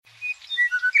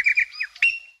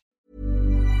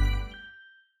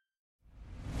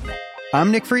I'm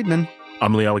Nick Friedman.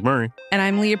 I'm Lee Alec Murray. And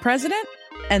I'm Leah President.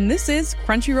 And this is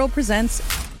Crunchyroll Presents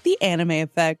The Anime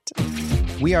Effect.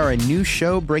 We are a new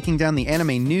show breaking down the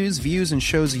anime news, views, and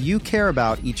shows you care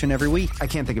about each and every week. I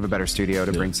can't think of a better studio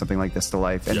to bring something like this to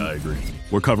life. And I agree.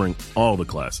 We're covering all the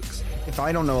classics. If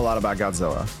I don't know a lot about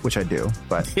Godzilla, which I do,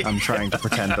 but I'm trying to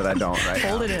pretend that I don't right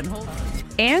Hold it in.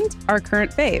 And our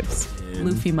current faves.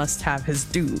 Luffy must have his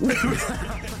due.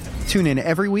 Tune in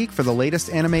every week for the latest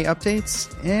anime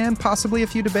updates and possibly a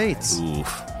few debates.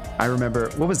 Oof. I remember,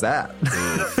 what was that?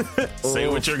 Say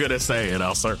what you're going to say and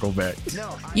I'll circle back.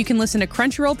 You can listen to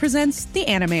Crunchyroll Presents The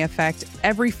Anime Effect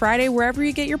every Friday wherever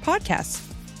you get your podcasts.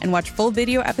 And watch full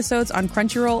video episodes on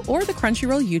Crunchyroll or the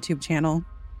Crunchyroll YouTube channel.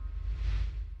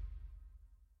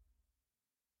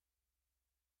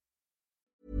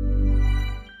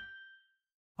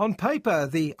 On paper,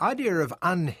 the idea of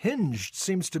unhinged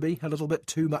seems to be a little bit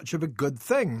too much of a good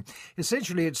thing.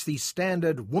 Essentially, it's the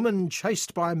standard woman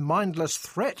chased by mindless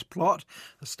threat plot,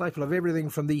 a staple of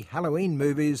everything from the Halloween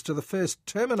movies to the first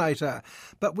Terminator,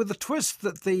 but with the twist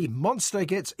that the monster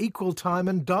gets equal time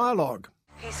and dialogue.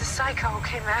 He's a psycho who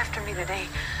came after me today.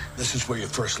 This is where your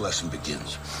first lesson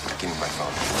begins. Give me my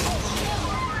phone.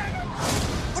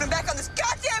 Put him back on this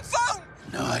goddamn phone!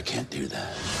 No, I can't do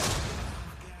that.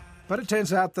 But it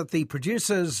turns out that the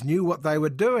producers knew what they were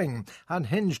doing.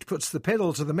 Unhinged puts the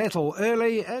pedal to the metal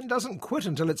early and doesn't quit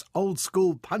until its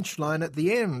old-school punchline at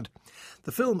the end.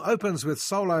 The film opens with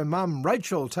solo mum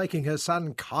Rachel taking her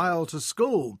son Kyle to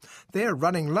school. They're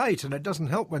running late, and it doesn't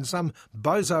help when some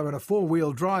bozo in a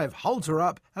four-wheel drive holds her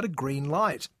up at a green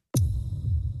light.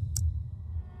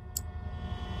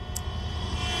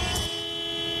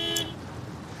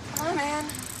 Come on, man.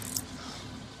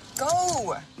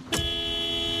 Go!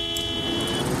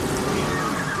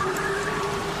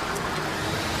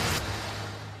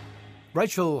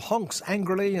 Rachel honks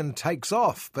angrily and takes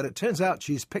off, but it turns out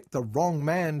she's picked the wrong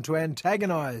man to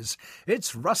antagonise.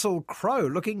 It's Russell Crowe,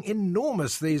 looking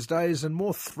enormous these days and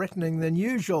more threatening than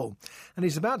usual. And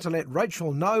he's about to let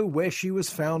Rachel know where she was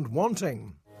found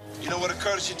wanting. You know what a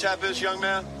courtesy tap is, young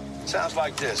man? It sounds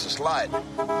like this. It's light.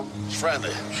 It's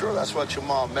friendly. Sure, that's what your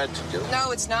mom meant to do.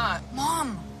 No, it's not.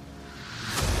 Mom!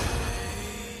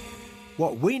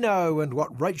 What we know and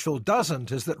what Rachel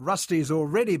doesn't is that Rusty's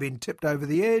already been tipped over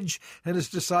the edge and has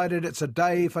decided it's a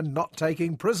day for not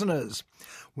taking prisoners.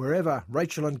 Wherever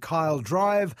Rachel and Kyle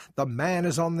drive, the man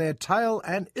is on their tail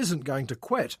and isn't going to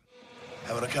quit.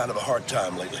 Having a kind of a hard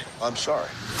time lately. I'm sorry.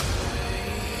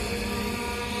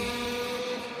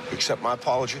 Accept my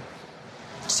apology?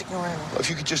 Just ignore him. Well, if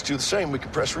you could just do the same, we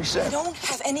could press reset. I don't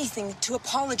have anything to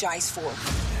apologize for.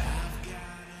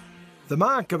 The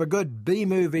mark of a good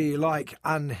B-movie like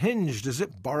Unhinged is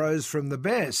it borrows from the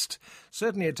best.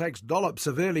 Certainly it takes dollops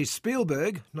of early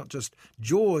Spielberg, not just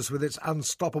Jaws with its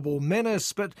unstoppable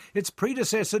menace, but its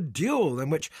predecessor Duel, in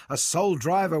which a sole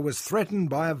driver was threatened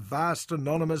by a vast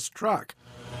anonymous truck.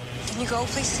 Can you go,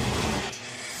 please?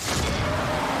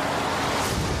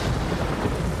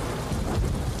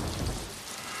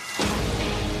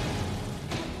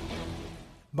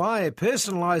 By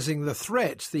personalising the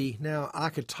threat, the now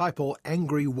archetypal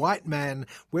angry white man,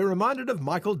 we're reminded of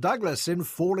Michael Douglas in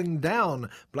Falling Down,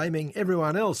 blaming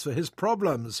everyone else for his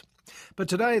problems. But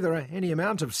today there are any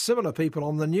amount of similar people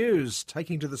on the news,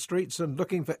 taking to the streets and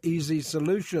looking for easy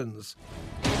solutions.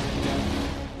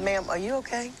 Ma'am, are you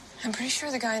okay? I'm pretty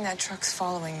sure the guy in that truck's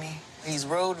following me. He's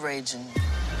road raging.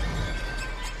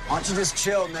 Why don't you just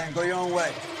chill, man? Go your own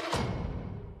way.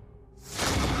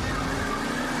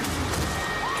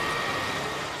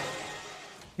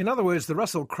 In other words, the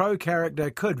Russell Crowe character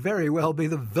could very well be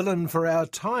the villain for our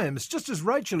times, just as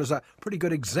Rachel is a pretty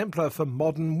good exemplar for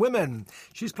modern women.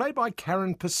 She's played by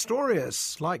Karen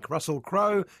Pistorius, like Russell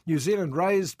Crowe, New Zealand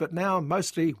raised, but now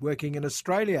mostly working in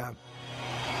Australia.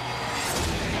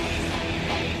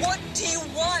 What do you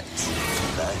want?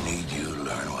 I need you to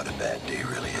learn what a bad day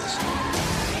really is.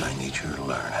 I need you to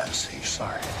learn how to say you're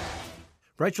sorry.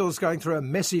 Rachel's going through a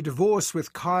messy divorce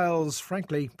with Kyle's,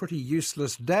 frankly, pretty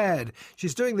useless dad.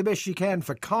 She's doing the best she can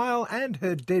for Kyle and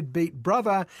her deadbeat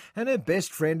brother, and her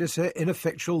best friend is her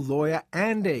ineffectual lawyer,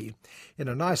 Andy. In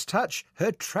a nice touch,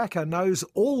 her tracker knows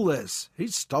all this.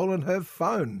 He's stolen her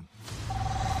phone.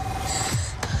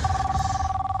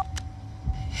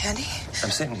 Andy? I'm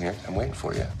sitting here. I'm waiting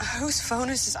for you. Whose phone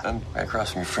is this? I'm right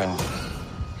across from your friend.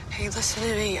 Hey, listen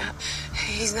to me.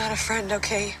 He's not a friend,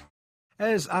 okay?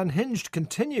 As Unhinged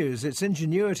continues, its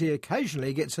ingenuity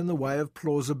occasionally gets in the way of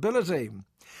plausibility.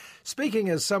 Speaking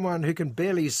as someone who can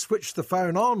barely switch the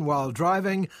phone on while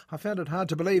driving, I found it hard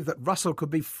to believe that Russell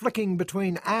could be flicking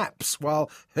between apps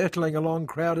while hurtling along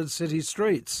crowded city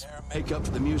streets. Makeup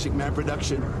for the Music Man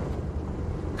production.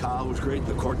 Kyle was great in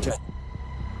the quartet.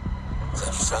 Is that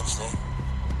your son's name?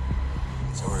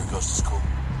 Is that where he goes to school?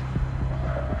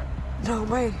 No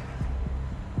way.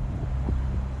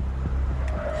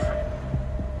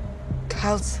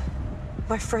 Kyle's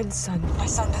my friend's son. My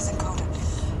son doesn't go to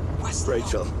West.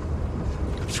 Rachel,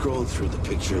 I'm scrolling through the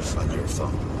pictures on your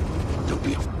phone. Don't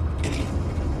be a idiot.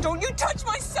 Don't you touch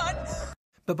my son!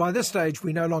 But by this stage,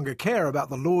 we no longer care about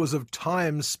the laws of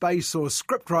time, space or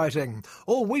script writing.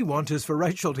 All we want is for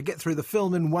Rachel to get through the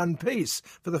film in one piece,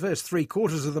 for the first 3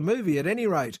 quarters of the movie at any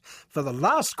rate. For the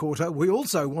last quarter, we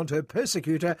also want her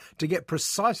persecutor to get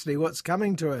precisely what's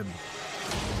coming to him.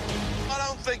 I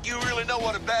don't think you really know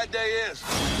what a bad day is.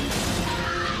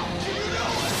 You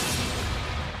know it.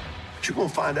 But you're gonna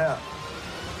find out.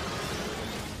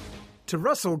 To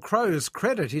Russell Crowe's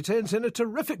credit, he turns in a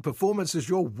terrific performance as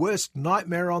your worst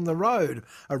nightmare on the road.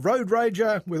 A road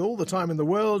rager with all the time in the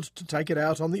world to take it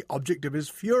out on the object of his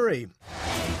fury.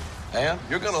 And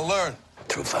you're gonna learn.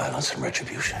 Through violence and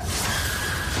retribution.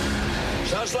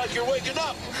 Sounds like you're waking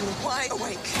up. I'm wide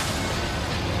awake.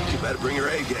 You better bring your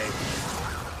A game.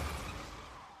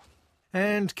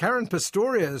 And Karen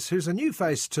Pistorius, who's a new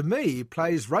face to me,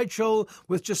 plays Rachel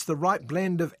with just the right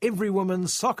blend of every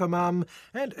woman's soccer mum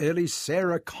and early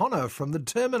Sarah Connor from The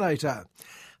Terminator.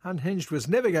 Unhinged was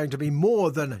never going to be more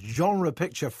than genre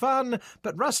picture fun,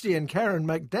 but Rusty and Karen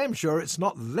make damn sure it's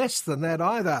not less than that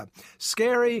either.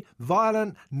 Scary,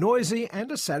 violent, noisy and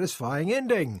a satisfying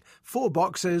ending. 4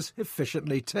 boxes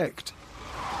efficiently ticked.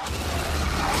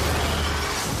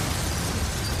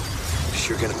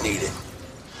 You're gonna need it.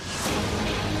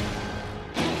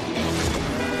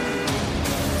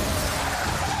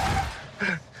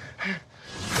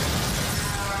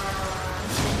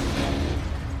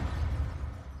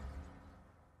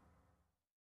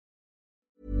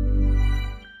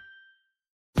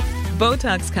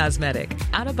 Botox Cosmetic,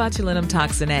 out of botulinum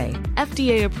toxin A,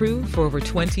 FDA approved for over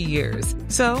 20 years.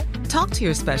 So, talk to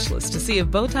your specialist to see if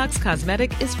Botox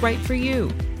Cosmetic is right for you.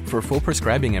 For full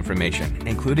prescribing information,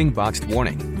 including boxed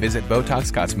warning, visit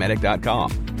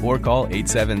BotoxCosmetic.com or call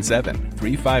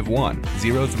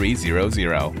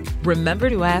 877-351-0300. Remember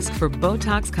to ask for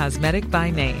Botox Cosmetic by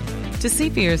name. To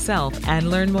see for yourself and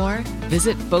learn more,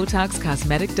 visit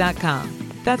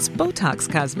BotoxCosmetic.com. That's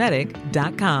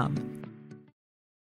BotoxCosmetic.com.